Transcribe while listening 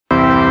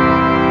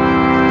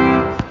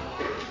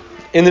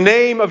In the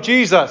name of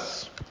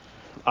Jesus,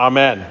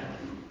 amen.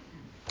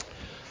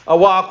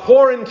 While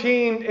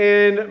quarantined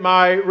in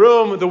my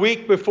room the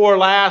week before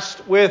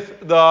last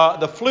with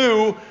the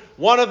flu,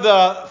 one of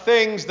the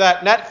things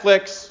that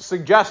Netflix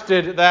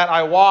suggested that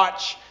I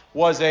watch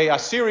was a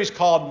series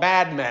called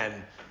Mad Men.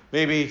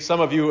 Maybe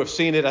some of you have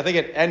seen it. I think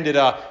it ended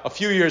a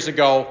few years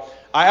ago.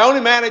 I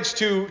only managed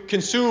to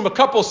consume a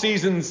couple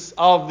seasons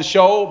of the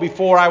show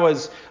before I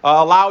was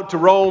allowed to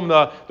roam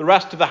the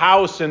rest of the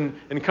house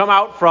and come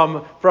out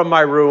from my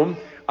room.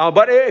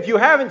 But if you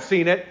haven't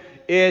seen it,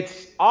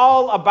 it's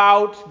all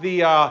about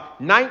the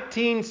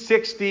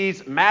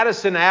 1960s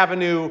Madison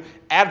Avenue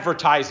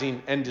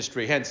advertising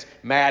industry, hence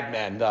Mad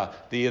Men,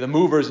 the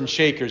movers and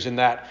shakers in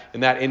that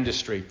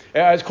industry.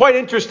 It's quite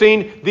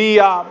interesting.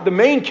 The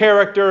main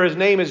character, his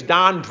name is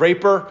Don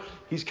Draper.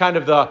 He's kind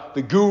of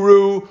the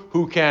guru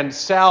who can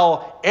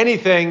sell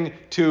anything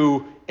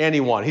to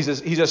anyone. He's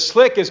as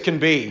slick as can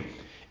be.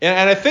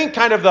 And I think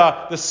kind of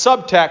the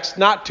subtext,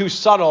 not too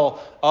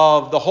subtle,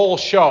 of the whole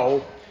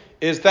show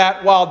is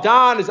that while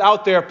Don is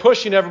out there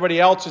pushing everybody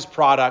else's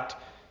product,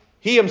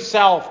 he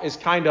himself is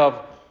kind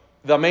of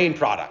the main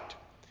product.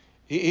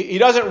 He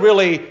doesn't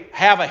really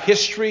have a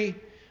history.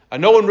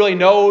 No one really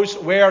knows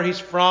where he's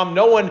from.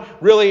 No one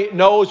really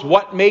knows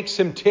what makes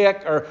him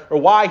tick or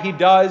why he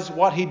does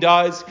what he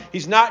does.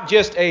 He's not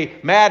just a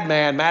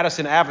madman,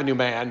 Madison Avenue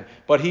man,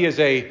 but he is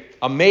a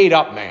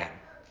made-up man.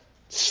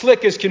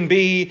 Slick as can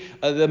be,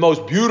 the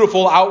most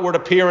beautiful outward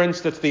appearance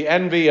that's the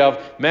envy of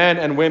men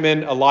and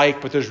women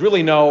alike, but there's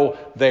really no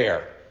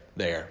there.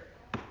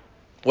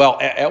 Well,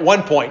 at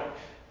one point,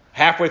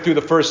 halfway through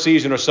the first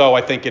season or so,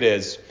 I think it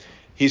is,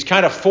 he's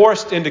kind of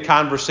forced into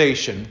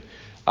conversation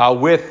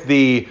with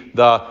the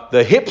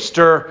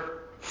hipster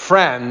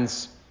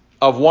friends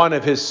of one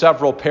of his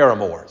several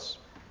paramours.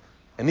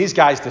 And these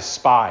guys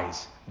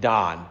despise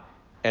Don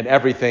and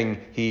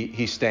everything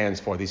he stands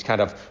for, these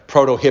kind of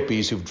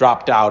proto-hippies who've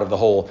dropped out of the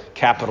whole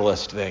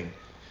capitalist thing.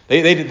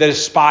 They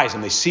despise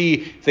him. They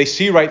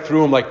see right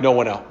through him like no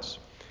one else.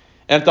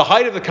 And at the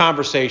height of the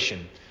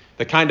conversation,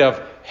 the kind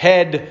of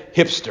head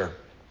hipster,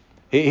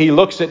 he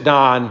looks at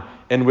Don,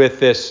 and with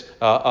this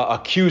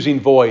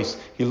accusing voice,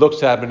 he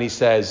looks at him and he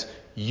says,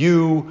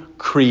 "You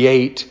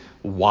create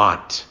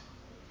want.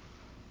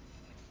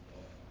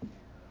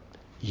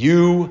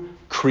 You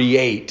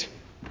create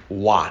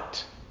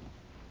want."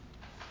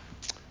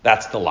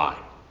 That's the line.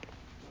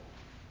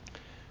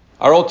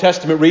 Our Old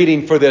Testament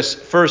reading for this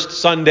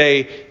first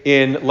Sunday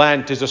in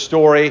Lent is a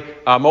story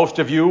most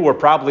of you were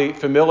probably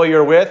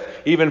familiar with.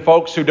 Even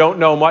folks who don't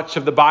know much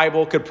of the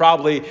Bible could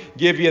probably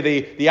give you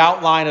the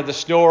outline of the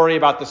story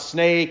about the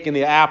snake and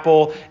the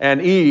apple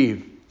and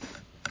Eve.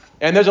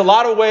 And there's a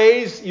lot of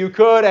ways you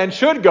could and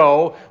should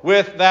go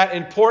with that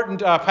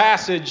important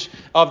passage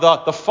of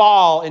the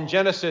fall in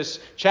Genesis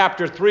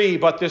chapter 3.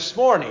 But this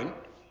morning,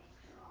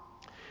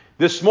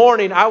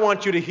 I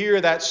want you to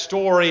hear that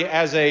story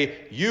as a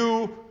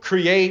you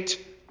create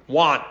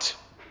want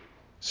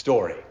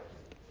story.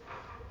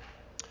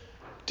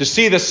 To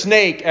see the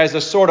snake as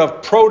a sort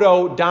of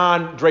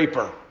proto-Don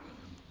Draper,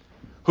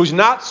 who's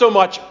not so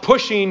much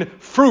pushing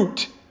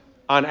fruit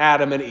on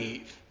Adam and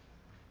Eve,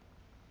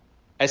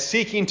 as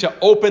seeking to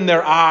open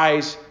their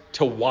eyes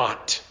to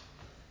want,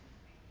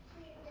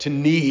 to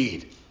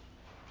need,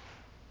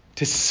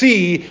 to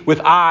see with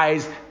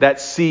eyes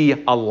that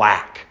see a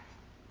lack.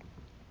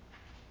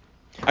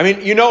 I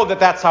mean, you know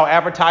that's how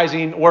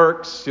advertising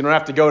works. You don't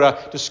have to go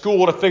to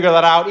school to figure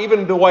that out.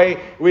 Even the way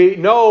we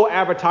know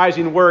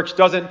advertising works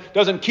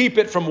doesn't keep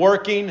it from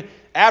working.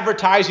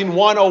 Advertising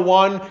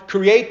 101,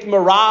 create the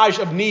mirage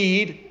of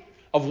need,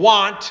 of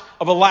want,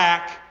 of a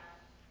lack,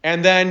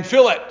 and then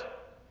fill it.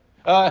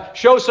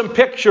 Show some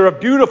picture of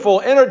beautiful,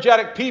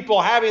 energetic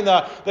people having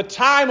the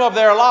time of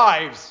their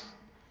lives.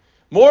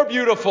 More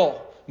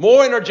beautiful,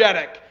 more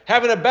energetic,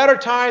 having a better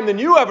time than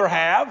you ever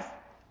have.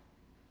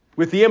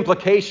 With the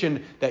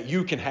implication that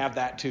you can have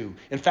that too.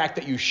 In fact,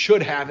 that you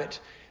should have it,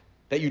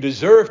 that you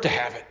deserve to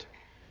have it,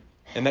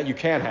 and that you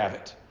can have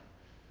it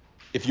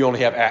if you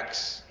only have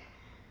X.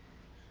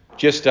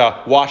 Just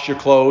wash your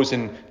clothes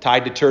in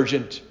Tide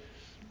detergent,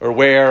 or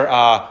wear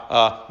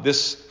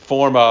this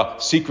form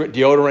of secret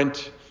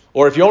deodorant,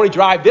 or if you only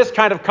drive this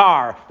kind of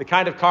car, the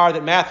kind of car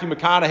that Matthew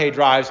McConaughey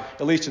drives,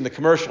 at least in the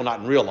commercial, not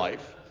in real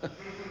life,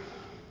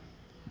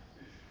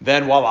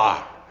 then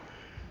voila,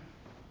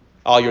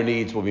 all your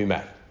needs will be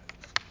met.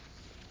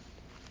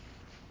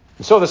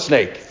 And so the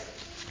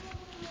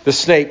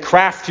snake,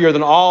 craftier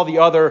than all the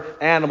other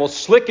animals,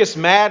 slickest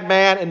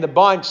madman in the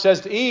bunch, says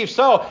to Eve,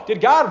 "So,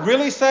 did God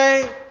really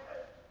say?"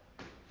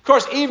 Of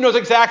course, Eve knows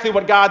exactly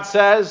what God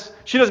says.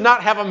 She does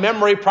not have a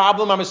memory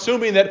problem. I'm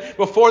assuming that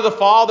before the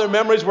fall, their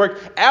memories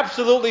worked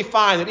absolutely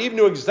fine, that Eve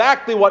knew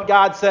exactly what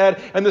God said,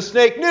 and the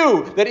snake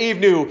knew that Eve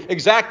knew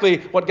exactly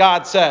what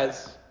God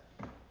says.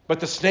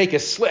 But the snake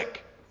is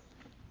slick.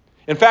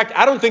 In fact,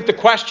 I don't think the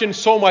question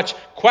so much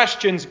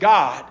questions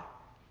God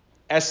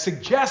as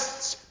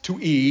suggests to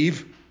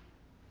Eve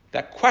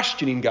that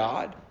questioning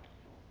God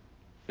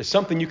is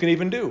something you can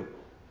even do.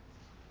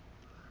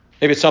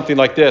 Maybe it's something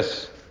like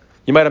this.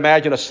 You might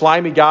imagine a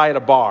slimy guy at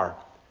a bar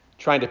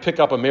trying to pick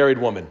up a married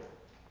woman.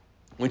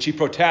 When she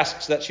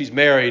protests that she's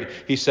married,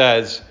 he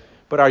says,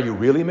 "But are you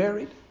really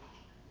married?"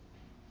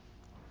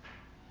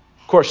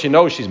 Of course, she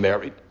knows she's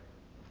married.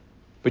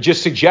 But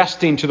just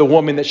suggesting to the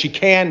woman that she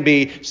can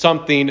be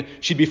something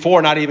she'd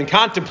before not even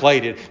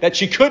contemplated, that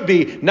she could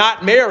be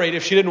not married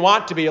if she didn't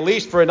want to be, at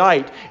least for a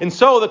night. And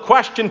so the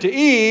question to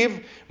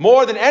Eve,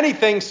 more than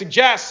anything,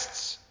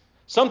 suggests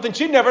something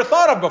she'd never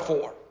thought of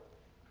before.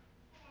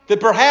 That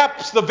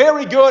perhaps the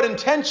very good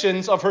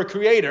intentions of her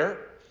Creator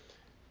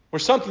were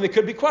something that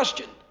could be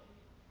questioned.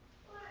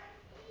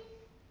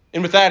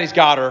 And with that, he's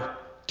got her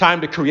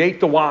time to create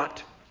the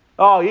want.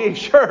 "Oh, Eve,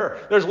 sure,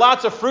 there's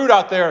lots of fruit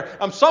out there.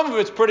 Some of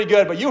it's pretty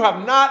good, but you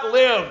have not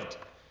lived.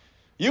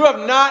 You have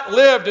not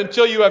lived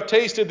until you have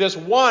tasted this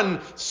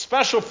one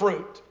special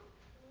fruit."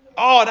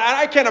 Oh, and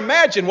I can't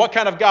imagine what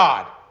kind of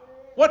God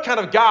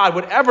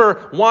would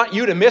ever want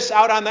you to miss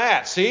out on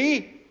that.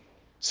 See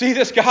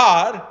this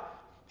God,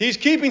 he's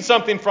keeping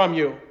something from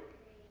you,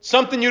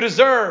 something you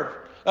deserve.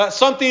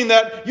 Something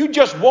that you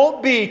just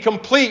won't be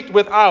complete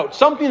without.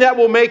 Something that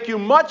will make you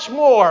much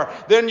more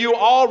than you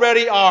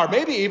already are.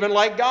 Maybe even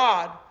like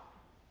God.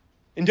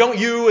 And don't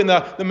you and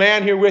the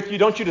man here with you,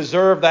 don't you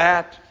deserve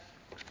that?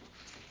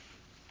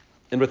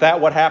 And with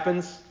that, what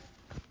happens?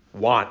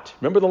 Want.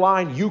 Remember the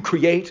line? You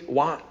create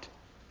want.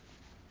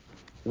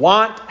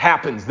 Want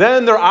happens.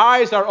 Then their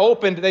eyes are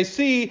opened. They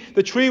see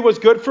the tree was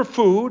good for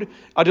food,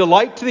 a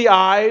delight to the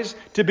eyes,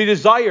 to be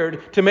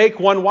desired, to make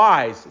one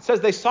wise. It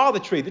says they saw the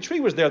tree. The tree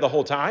was there the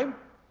whole time.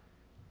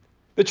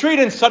 The tree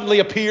didn't suddenly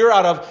appear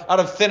out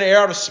of thin air,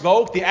 out of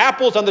smoke. The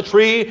apples on the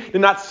tree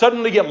did not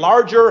suddenly get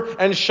larger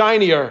and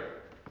shinier.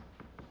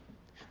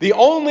 The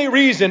only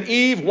reason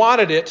Eve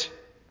wanted it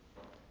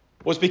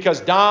was because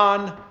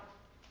Don,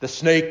 the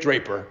snake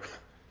draper,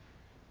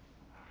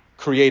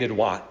 created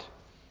want.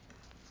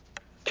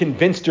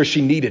 Convinced her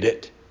she needed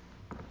it,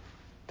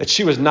 that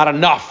she was not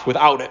enough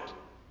without it,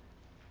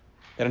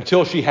 that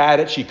until she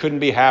had it, she couldn't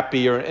be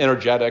happy or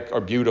energetic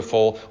or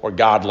beautiful or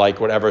godlike,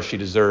 whatever she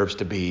deserves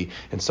to be,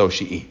 and so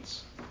she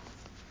eats.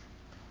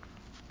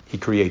 He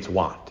creates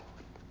want.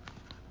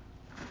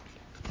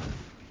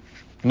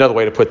 Another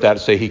way to put that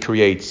is to say he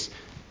creates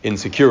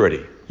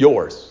insecurity,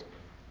 yours.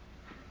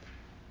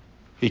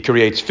 He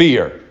creates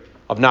fear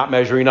of not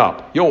measuring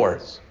up,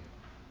 yours.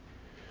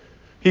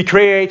 He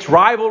creates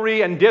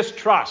rivalry and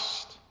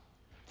distrust.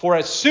 For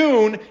as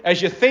soon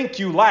as you think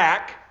you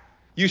lack,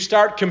 you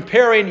start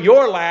comparing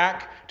your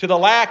lack to the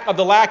lack of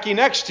the lackey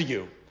next to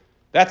you.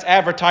 That's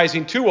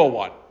advertising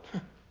 201.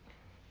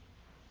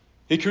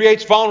 He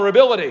creates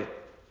vulnerability.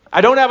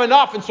 I don't have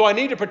enough, and so I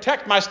need to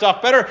protect my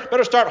stuff.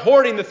 Better start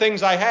hoarding the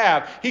things I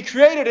have. He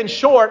created, in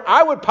short,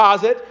 I would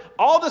posit,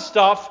 all the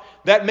stuff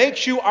that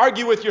makes you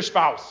argue with your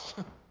spouse.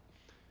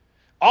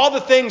 All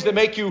the things that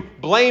make you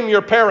blame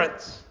your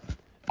parents.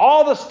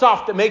 All the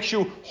stuff that makes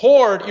you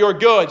hoard your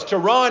goods, to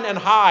run and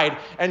hide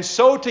and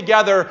sew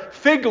together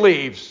fig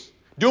leaves,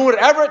 doing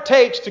whatever it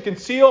takes to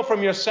conceal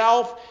from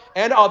yourself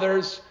and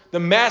others the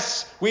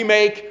mess we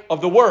make of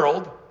the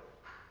world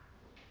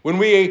when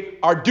we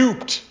are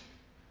duped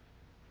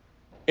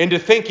into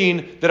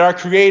thinking that our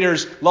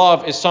Creator's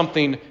love is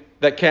something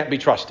that can't be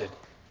trusted.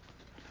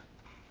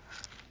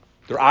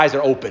 Their eyes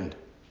are opened.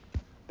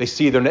 They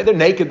see they're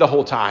naked the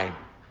whole time.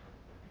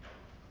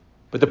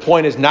 But the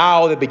point is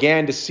now they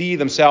began to see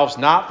themselves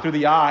not through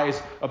the eyes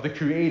of the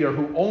Creator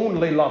who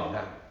only loved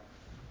them.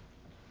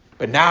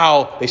 But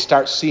now they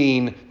start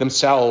seeing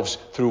themselves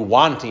through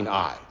wanting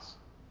eyes.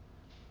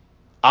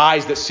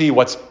 Eyes that see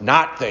what's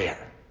not there.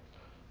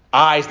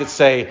 Eyes that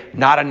say,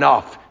 not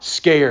enough,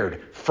 scared,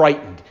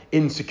 frightened,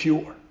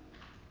 insecure.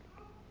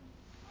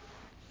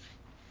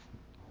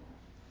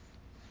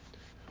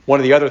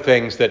 One of the other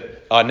things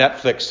that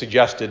Netflix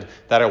suggested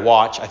that I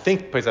watch, I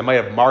think because I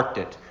might have marked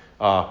it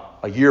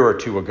a year or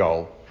two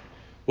ago,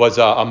 was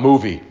a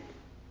movie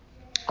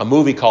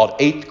called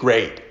 8th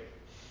Grade.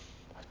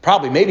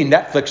 Maybe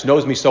Netflix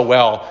knows me so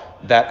well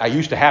that I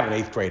used to have an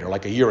 8th grader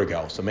like a year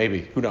ago, so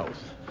maybe, who knows.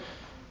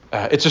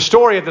 It's a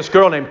story of this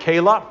girl named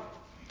Kayla.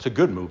 It's a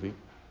good movie.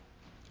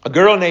 A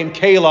girl named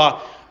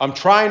Kayla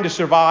trying to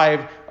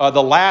survive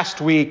the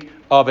last week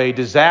of a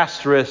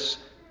disastrous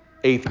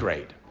 8th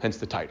grade, hence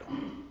the title.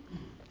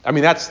 I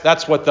mean,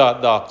 that's what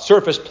the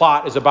surface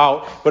plot is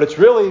about, but it's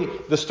really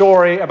the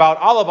story about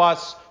all of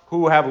us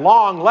who have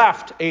long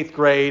left 8th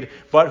grade,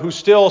 but who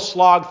still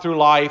slog through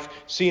life,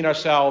 seeing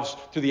ourselves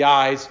through the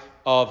eyes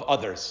of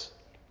others.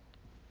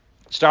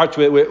 It starts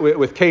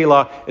with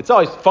Kayla. It's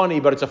always funny,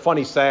 but it's a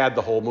funny sad,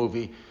 the whole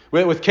movie.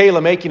 With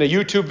Kayla making a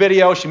YouTube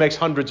video, she makes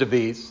hundreds of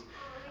these.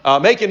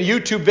 Making a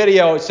YouTube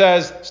video, it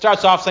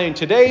starts off saying,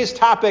 today's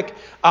topic,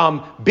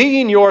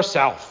 being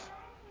yourself.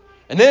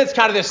 And then it's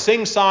kind of this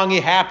sing-songy,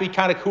 happy,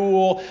 kind of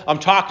cool. I'm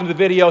talking to the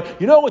video.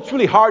 It's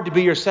really hard to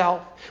be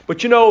yourself.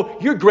 But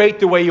you're great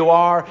the way you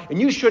are.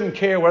 And you shouldn't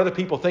care what other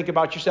people think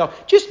about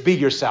yourself. Just be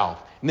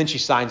yourself. And then she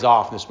signs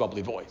off in this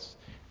bubbly voice.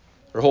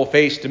 Her whole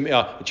face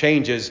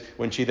changes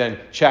when she then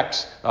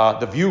checks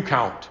the view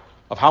count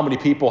of how many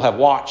people have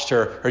watched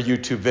her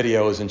YouTube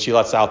videos, and she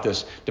lets out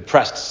this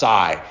depressed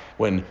sigh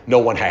when no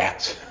one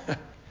has.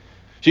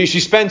 She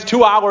spends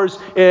 2 hours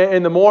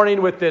in the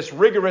morning with this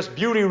rigorous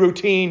beauty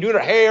routine, doing her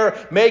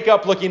hair,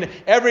 makeup, looking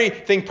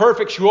everything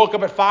perfect. She woke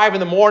up at 5 in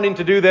the morning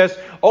to do this,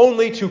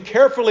 only to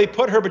carefully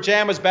put her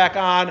pajamas back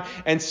on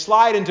and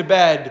slide into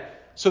bed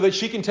so that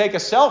she can take a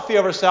selfie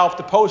of herself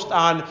to post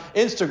on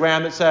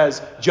Instagram that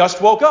says, "Just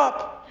woke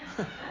up."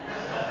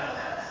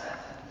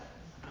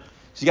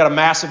 She's got a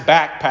massive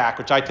backpack,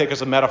 which I take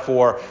as a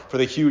metaphor for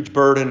the huge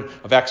burden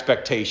of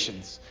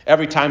expectations.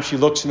 Every time she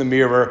looks in the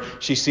mirror,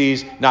 she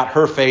sees not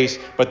her face,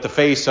 but the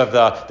face of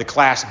the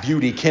class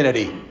beauty,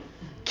 Kennedy.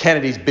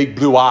 Kennedy's big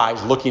blue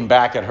eyes looking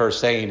back at her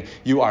saying,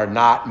 "You are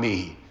not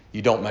me.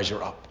 You don't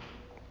measure up."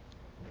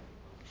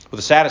 Well,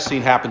 the saddest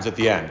scene happens at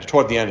the end,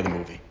 toward the end of the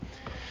movie.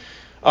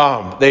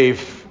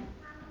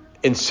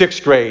 In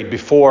 6th grade,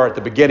 before at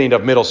the beginning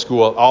of middle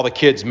school, all the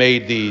kids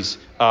made these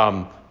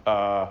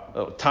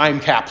time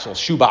capsule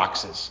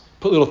shoeboxes,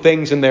 put little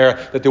things in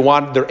there that they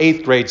wanted their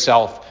 8th grade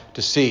self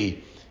to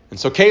see. And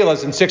so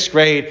Kayla's in 6th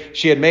grade.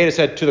 She had made it,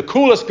 said, "To the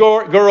coolest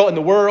girl in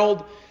the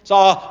world." It's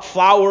all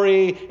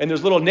flowery, and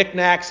there's little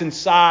knickknacks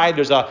inside.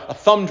 There's a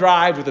thumb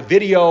drive with a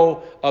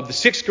video of the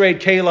 6th grade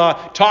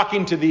Kayla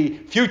talking to the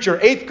future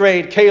 8th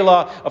grade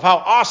Kayla of how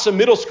awesome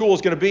middle school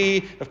is going to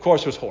be. Of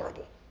course, it was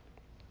horrible.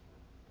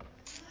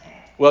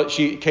 Well,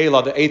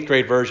 Kayla, the 8th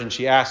grade version,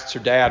 she asked her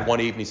dad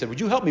one evening, he said, "Would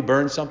you help me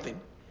burn something?"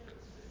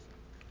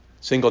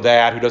 Single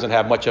dad who doesn't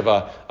have much of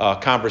a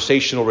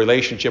conversational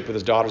relationship with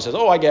his daughter says,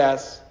 "Oh, I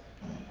guess."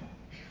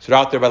 So they're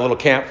out there by a little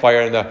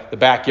campfire in the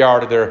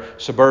backyard of their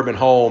suburban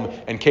home,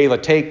 and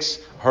Kayla takes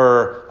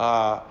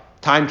her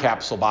time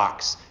capsule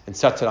box and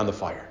sets it on the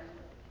fire.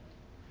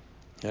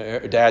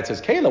 Her dad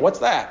says, "Kayla, what's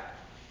that?"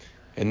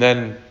 And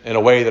then, in a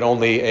way that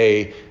only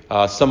a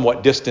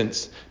somewhat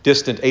distant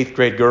 8th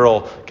grade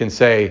girl can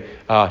say,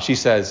 she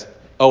says,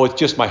 "Oh, it's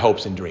just my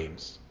hopes and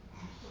dreams."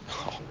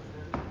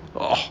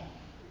 Oh.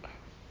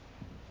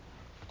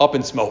 Up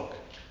in smoke.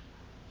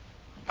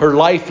 Her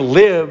life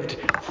lived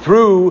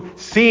through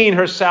seeing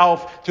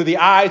herself through the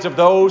eyes of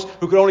those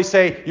who could only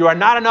say, "You are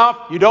not enough,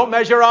 you don't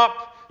measure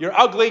up, you're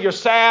ugly, you're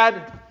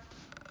sad."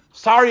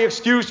 Sorry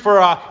excuse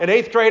for an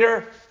 8th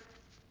grader.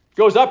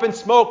 Goes up in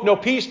smoke, no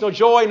peace, no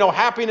joy, no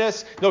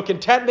happiness, no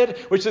contentment,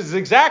 which is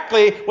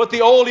exactly what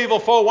the old evil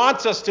foe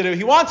wants us to do.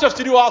 He wants us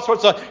to do all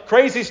sorts of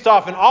crazy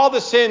stuff and all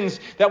the sins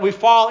that we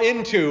fall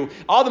into,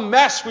 all the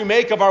mess we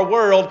make of our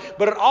world,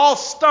 but it all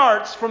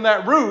starts from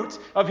that root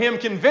of him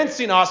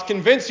convincing us,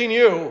 convincing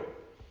you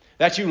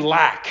that you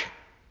lack,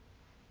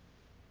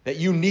 that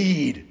you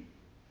need,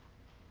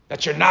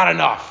 that you're not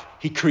enough.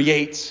 He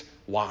creates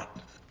want.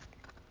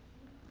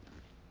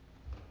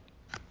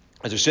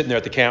 As they're sitting there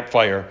at the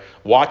campfire,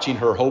 watching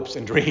her hopes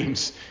and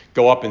dreams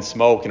go up in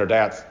smoke, and her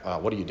dad's,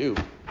 "What do you do?"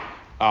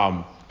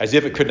 As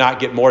if it could not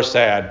get more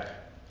sad,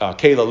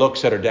 Kayla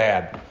looks at her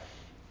dad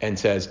and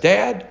says,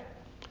 "Dad,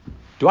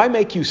 do I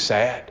make you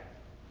sad?"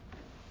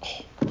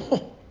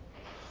 Oh.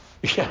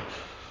 Yeah.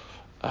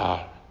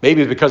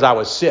 Maybe it's because I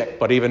was sick,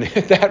 but even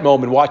at that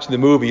moment, watching the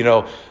movie,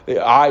 the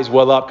eyes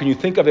well up. Can you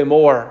think of a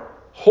more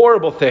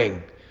horrible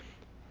thing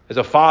as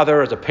a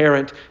father, as a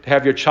parent, to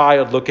have your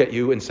child look at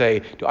you and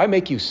say, "Do I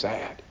make you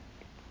sad?"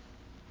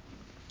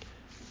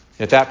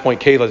 And at that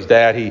point, Kayla's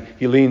dad,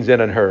 he leans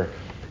in on her.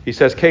 He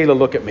says, "Kayla,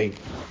 look at me.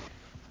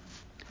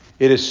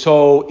 It is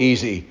so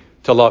easy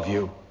to love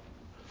you.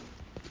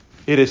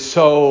 It is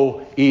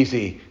so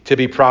easy to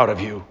be proud of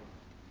you.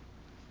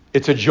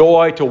 It's a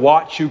joy to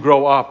watch you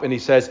grow up." And he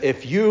says,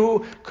 "If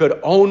you could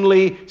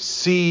only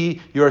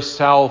see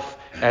yourself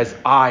as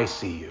I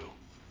see you,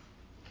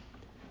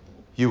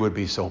 you would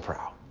be so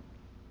proud."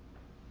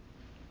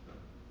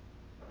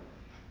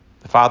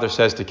 The father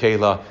says to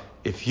Kayla,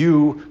 "If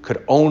you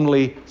could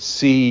only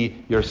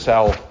see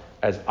yourself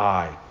as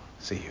I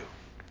see you."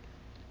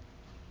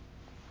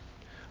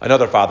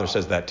 Another father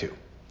says that too.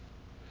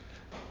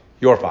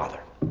 Your Father.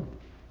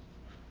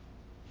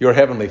 Your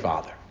Heavenly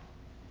Father.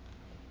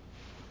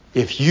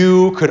 If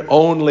you could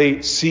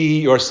only see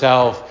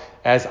yourself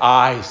as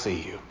I see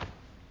you,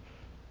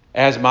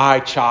 as my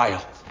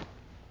child,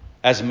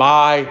 as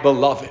my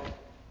beloved,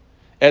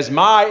 as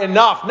my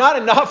enough. Not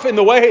enough in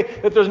the way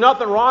that there's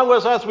nothing wrong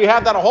with us. We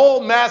have that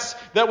whole mess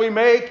that we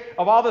make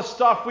of all the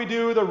stuff we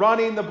do, the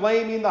running, the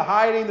blaming, the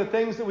hiding, the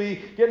things that we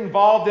get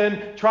involved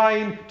in,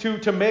 trying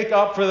to make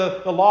up for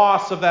the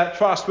loss of that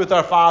trust with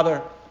our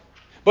Father.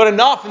 But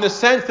enough in the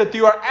sense that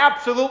you are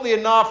absolutely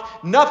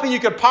enough, nothing you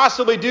could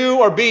possibly do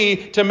or be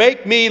to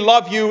make me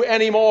love you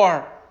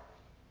anymore.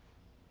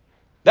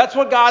 That's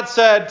what God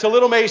said to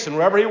little Mason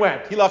wherever he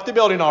went. He left the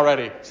building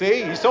already.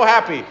 See, he's so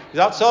happy. He's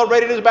out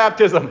celebrating his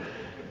baptism.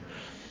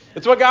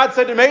 It's what God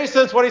said to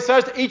Mason. It's what he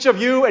says to each of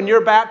you in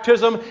your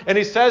baptism. And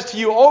he says to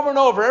you over and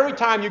over every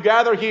time you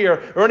gather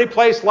here or any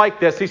place like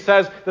this. He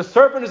says, the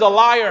serpent is a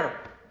liar.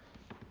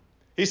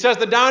 He says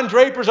the Don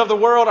Drapers of the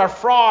world are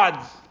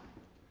frauds.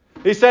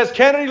 He says,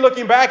 Kennedy,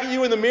 looking back at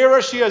you in the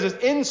mirror, she is as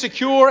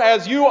insecure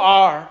as you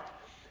are.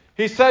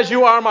 He says,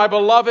 you are my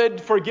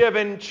beloved,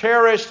 forgiven,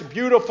 cherished,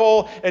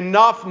 beautiful,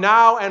 enough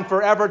now and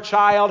forever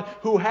child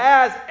who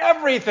has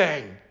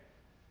everything.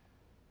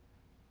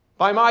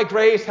 By my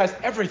grace has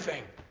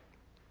everything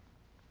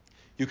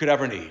you could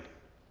ever need.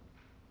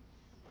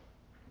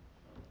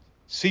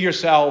 See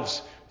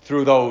yourselves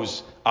through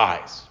those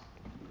eyes,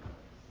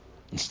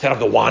 instead of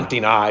the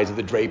wanting eyes of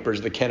the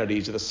Drapers, the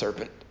Kennedys, or the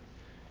serpent.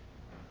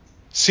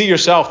 See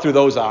yourself through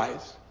those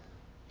eyes.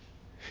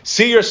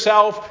 See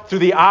yourself through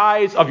the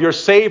eyes of your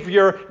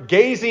Savior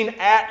gazing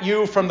at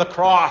you from the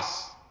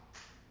cross.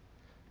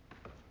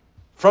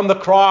 From the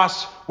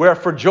cross where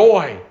for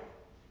joy,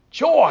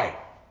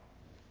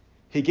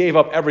 he gave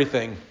up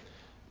everything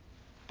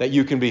that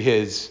you can be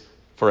his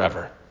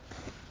forever.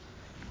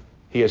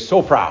 He is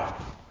so proud,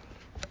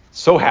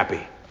 so happy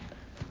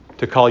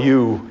to call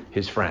you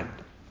his friend.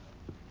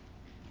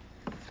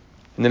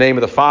 In the name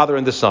of the Father,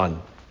 and the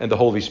Son, and the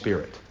Holy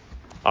Spirit.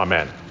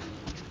 Amen.